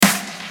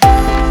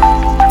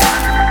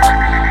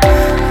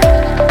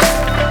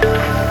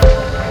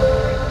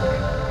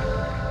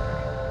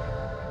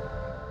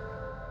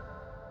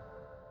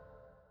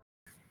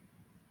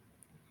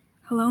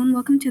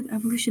welcome to the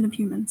evolution of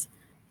humans.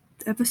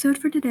 The episode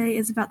for today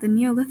is about the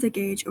Neolithic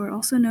Age, or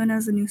also known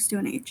as the New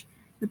Stone Age,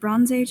 the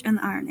Bronze Age, and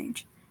the Iron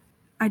Age.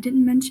 I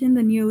didn't mention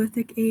the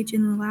Neolithic Age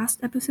in the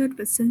last episode,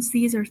 but since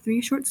these are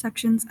 3 short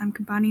sections, I'm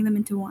combining them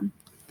into one.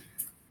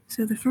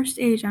 So the first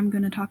age I'm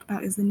going to talk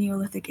about is the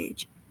Neolithic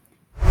Age.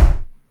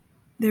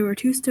 There were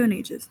 2 Stone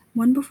Ages,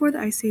 one before the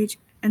Ice Age,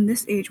 and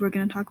this age we're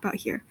going to talk about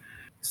here.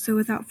 So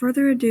without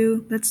further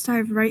ado, let's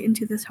dive right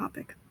into this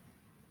topic.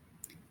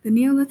 The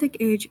Neolithic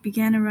Age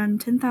began around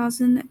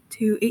 10,000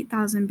 to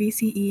 8,000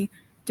 BCE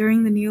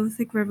during the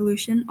Neolithic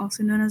Revolution,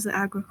 also known as the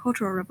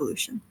Agricultural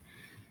Revolution.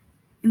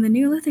 In the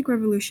Neolithic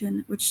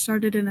Revolution, which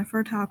started in the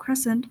Fertile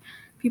Crescent,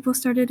 people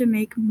started to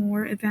make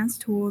more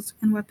advanced tools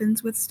and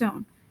weapons with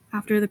stone,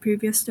 after the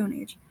previous Stone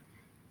Age.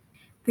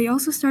 They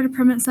also started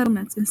permanent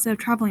settlements instead of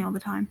traveling all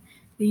the time.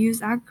 They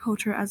used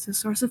agriculture as a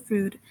source of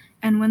food,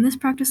 and when this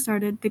practice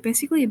started, they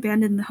basically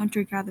abandoned the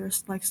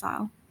hunter-gatherer's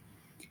lifestyle.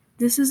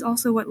 This is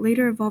also what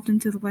later evolved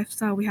into the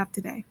lifestyle we have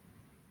today.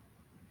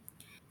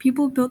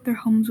 People built their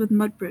homes with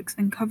mud bricks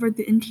and covered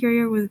the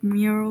interior with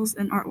murals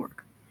and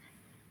artwork.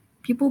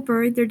 People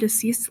buried their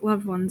deceased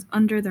loved ones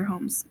under their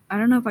homes. I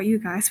don't know about you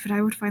guys, but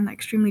I would find that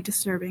extremely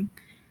disturbing.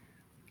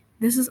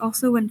 This is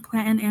also when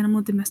plant and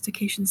animal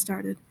domestication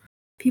started.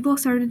 People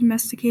started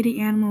domesticating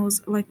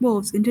animals like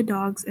wolves into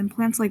dogs and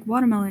plants like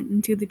watermelon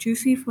into the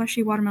juicy,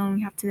 fleshy watermelon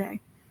we have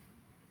today.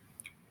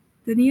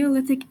 The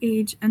Neolithic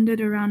Age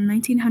ended around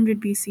 1900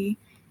 BC,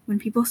 when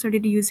people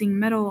started using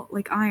metal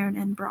like iron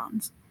and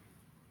bronze.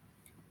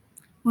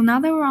 Well, now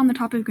that we're on the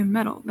topic of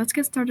metal, let's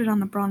get started on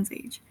the Bronze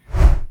Age.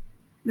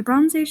 The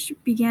Bronze Age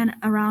began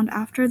around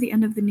after the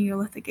end of the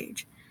Neolithic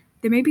Age.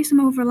 There may be some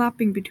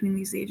overlapping between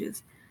these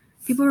ages.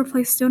 People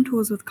replaced stone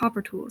tools with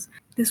copper tools.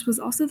 This was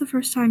also the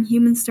first time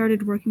humans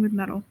started working with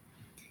metal.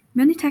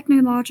 Many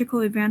technological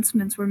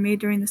advancements were made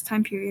during this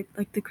time period,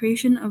 like the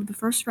creation of the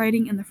first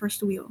writing and the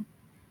first wheel.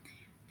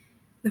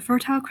 The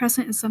Fertile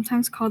Crescent is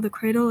sometimes called the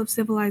cradle of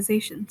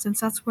civilization, since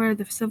that's where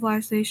the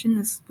civilization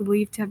is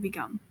believed to have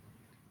begun.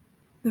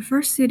 The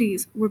first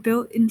cities were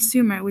built in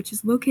Sumer, which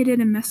is located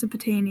in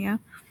Mesopotamia,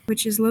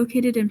 which is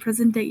located in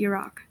present-day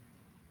Iraq.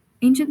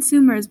 Ancient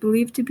Sumer is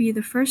believed to be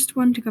the first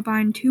one to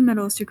combine 2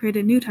 metals to create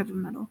a new type of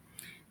metal.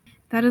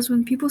 That is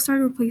when people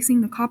started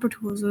replacing the copper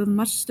tools with a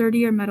much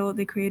sturdier metal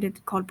they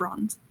created called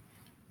bronze.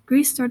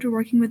 Greece started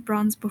working with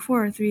bronze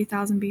before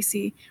 3000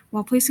 BC,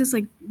 while places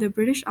like the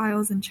British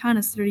Isles and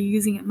China started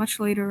using it much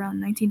later around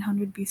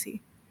 1900 BC.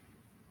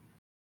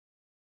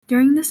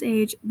 During this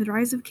age, the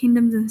rise of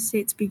kingdoms and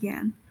states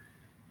began.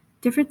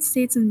 Different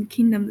states and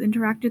kingdoms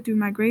interacted through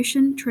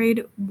migration,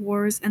 trade,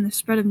 wars, and the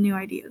spread of new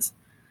ideas.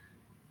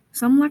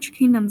 Some large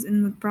kingdoms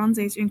in the Bronze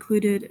Age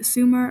included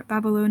Sumer,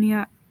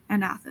 Babylonia,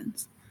 and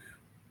Athens.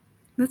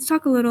 Let's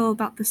talk a little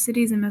about the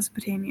cities in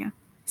Mesopotamia,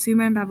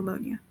 Sumer and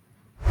Babylonia.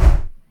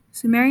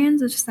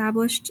 Sumerians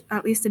established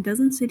at least a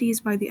dozen cities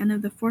by the end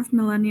of the 4th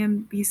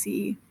millennium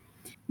BCE.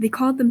 They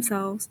called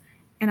themselves,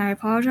 and I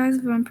apologize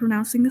if I'm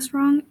pronouncing this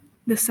wrong,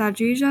 the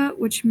Sageja,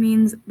 which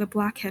means the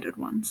black-headed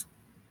ones.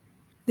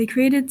 They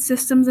created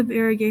systems of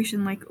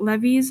irrigation like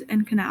levees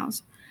and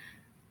canals.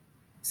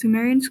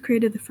 Sumerians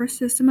created the first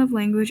system of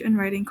language and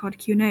writing called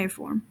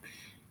cuneiform.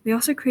 They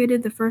also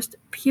created the first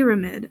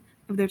pyramid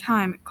of their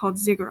time called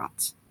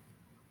ziggurats.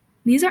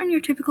 These aren't your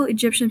typical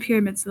Egyptian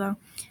pyramids though.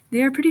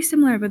 They are pretty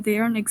similar, but they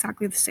aren't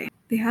exactly the same.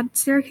 They had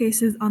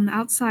staircases on the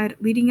outside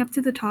leading up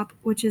to the top,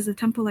 which is a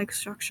temple-like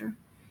structure.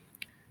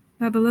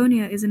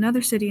 Babylonia is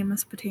another city in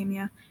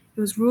Mesopotamia. It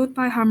was ruled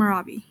by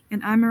Hammurabi,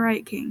 an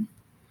Amorite king.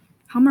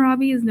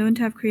 Hammurabi is known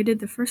to have created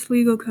the first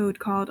legal code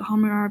called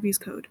Hammurabi's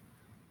Code.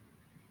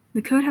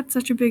 The code had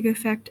such a big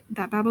effect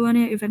that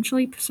Babylonia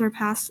eventually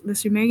surpassed the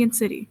Sumerian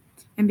city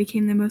and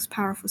became the most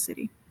powerful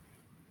city.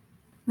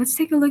 Let's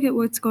take a look at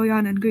what's going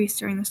on in Greece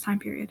during this time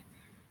period.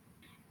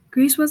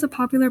 Greece was a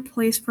popular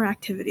place for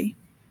activity.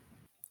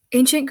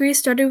 Ancient Greece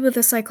started with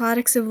the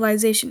Cycladic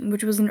civilization,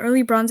 which was an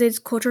early Bronze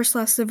Age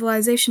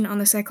culture/civilization on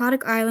the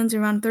Cycladic Islands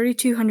around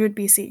 3200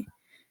 BC.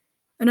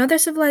 Another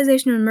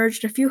civilization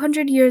emerged a few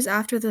hundred years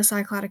after the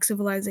Cycladic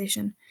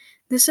civilization.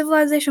 This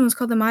civilization was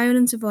called the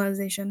Mainoan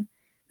civilization.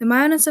 The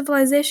Mainoan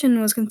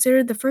civilization was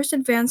considered the first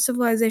advanced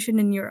civilization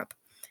in Europe.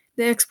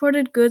 They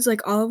exported goods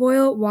like olive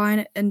oil,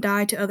 wine, and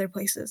dye to other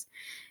places.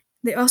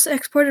 They also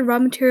exported raw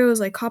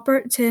materials like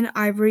copper, tin,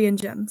 ivory, and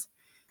gems.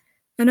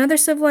 Another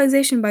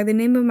civilization by the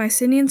name of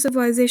Mycenaean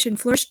civilization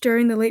flourished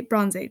during the Late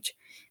Bronze Age.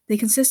 They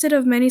consisted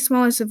of many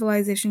smaller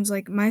civilizations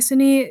like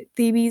Mycenae,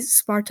 Thebes,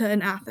 Sparta,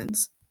 and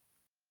Athens.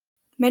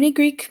 Many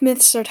Greek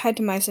myths are tied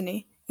to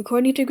Mycenae.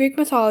 According to Greek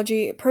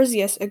mythology,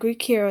 Perseus, a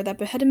Greek hero that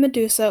beheaded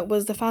Medusa,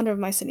 was the founder of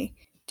Mycenae.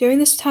 During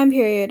this time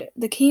period,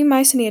 the king of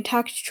Mycenae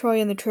attacked Troy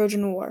in the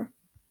Trojan War.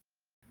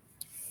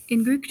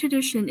 In Greek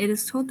tradition, it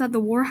is told that the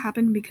war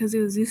happened because it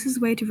was Zeus's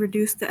way to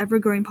reduce the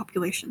ever-growing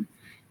population.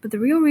 But the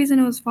real reason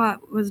it was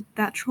fought was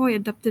that Troy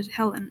adopted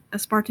Helen, a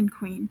Spartan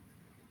queen.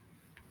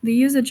 They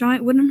used a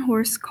giant wooden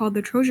horse called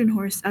the Trojan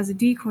horse as a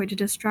decoy to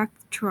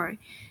distract Troy.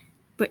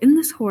 But in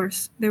this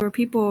horse, there were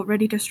people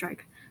ready to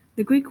strike.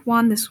 The Greek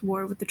won this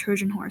war with the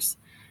Trojan horse.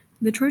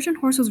 The Trojan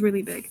horse was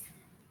really big.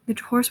 The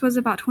horse was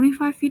about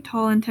 25 feet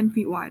tall and 10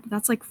 feet wide.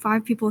 That's like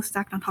 5 people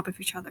stacked on top of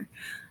each other.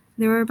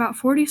 There were about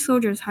 40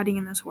 soldiers hiding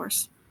in this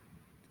horse.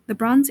 The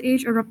Bronze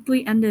Age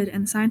abruptly ended,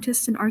 and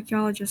scientists and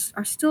archaeologists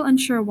are still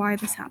unsure why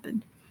this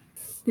happened.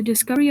 The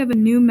discovery of a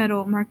new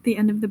metal marked the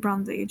end of the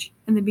Bronze Age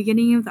and the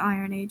beginning of the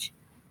Iron Age.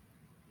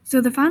 So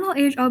the final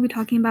age I'll be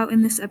talking about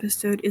in this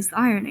episode is the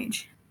Iron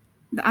Age.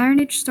 The Iron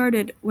Age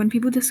started when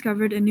people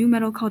discovered a new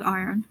metal called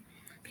iron.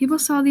 People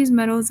saw these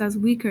metals as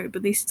weaker,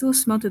 but they still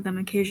smelted them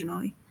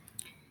occasionally.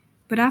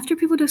 But after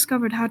people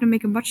discovered how to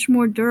make a much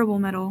more durable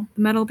metal,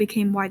 the metal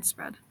became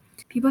widespread.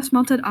 People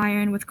smelted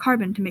iron with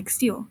carbon to make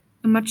steel,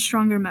 a much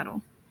stronger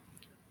metal.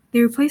 They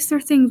replaced their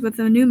things with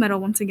a new metal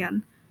once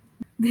again.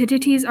 The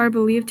Hittites are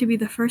believed to be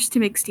the first to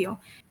make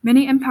steel.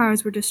 Many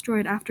empires were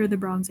destroyed after the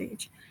Bronze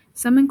Age.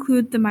 Some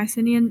include the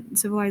Mycenaean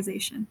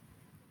civilization.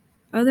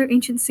 Other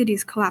ancient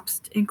cities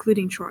collapsed,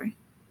 including Troy.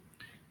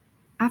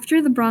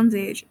 After the Bronze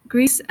Age,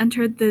 Greece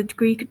entered the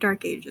Greek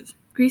Dark Ages.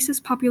 Greece's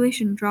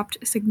population dropped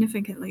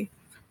significantly.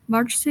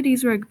 Large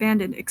cities were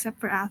abandoned except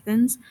for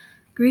Athens.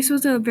 Greece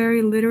was a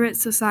very literate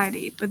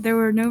society, but there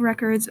were no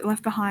records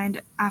left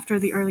behind after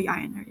the early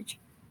Iron Age.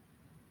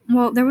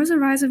 Well, there was a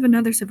rise of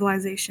another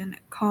civilization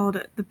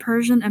called the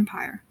Persian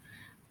Empire.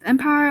 The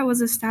empire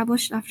was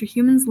established after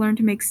humans learned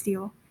to make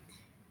steel.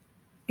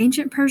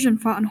 Ancient Persian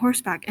fought on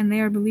horseback, and they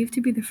are believed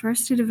to be the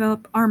first to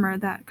develop armor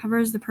that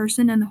covers the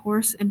person and the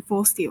horse in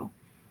full steel.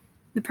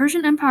 The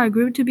Persian Empire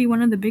grew to be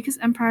one of the biggest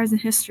empires in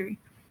history.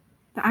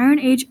 The Iron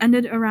Age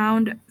ended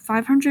around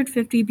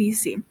 550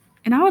 BC,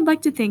 and I would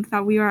like to think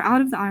that we are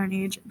out of the Iron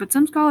Age, but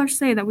some scholars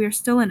say that we are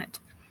still in it.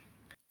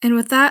 And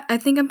with that, I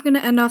think I'm going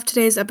to end off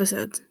today's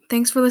episode.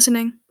 Thanks for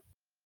listening.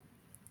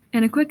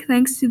 And a quick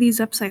thanks to these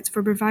websites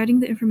for providing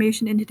the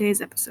information in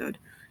today's episode: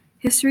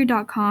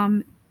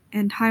 History.com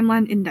and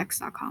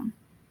TimelineIndex.com.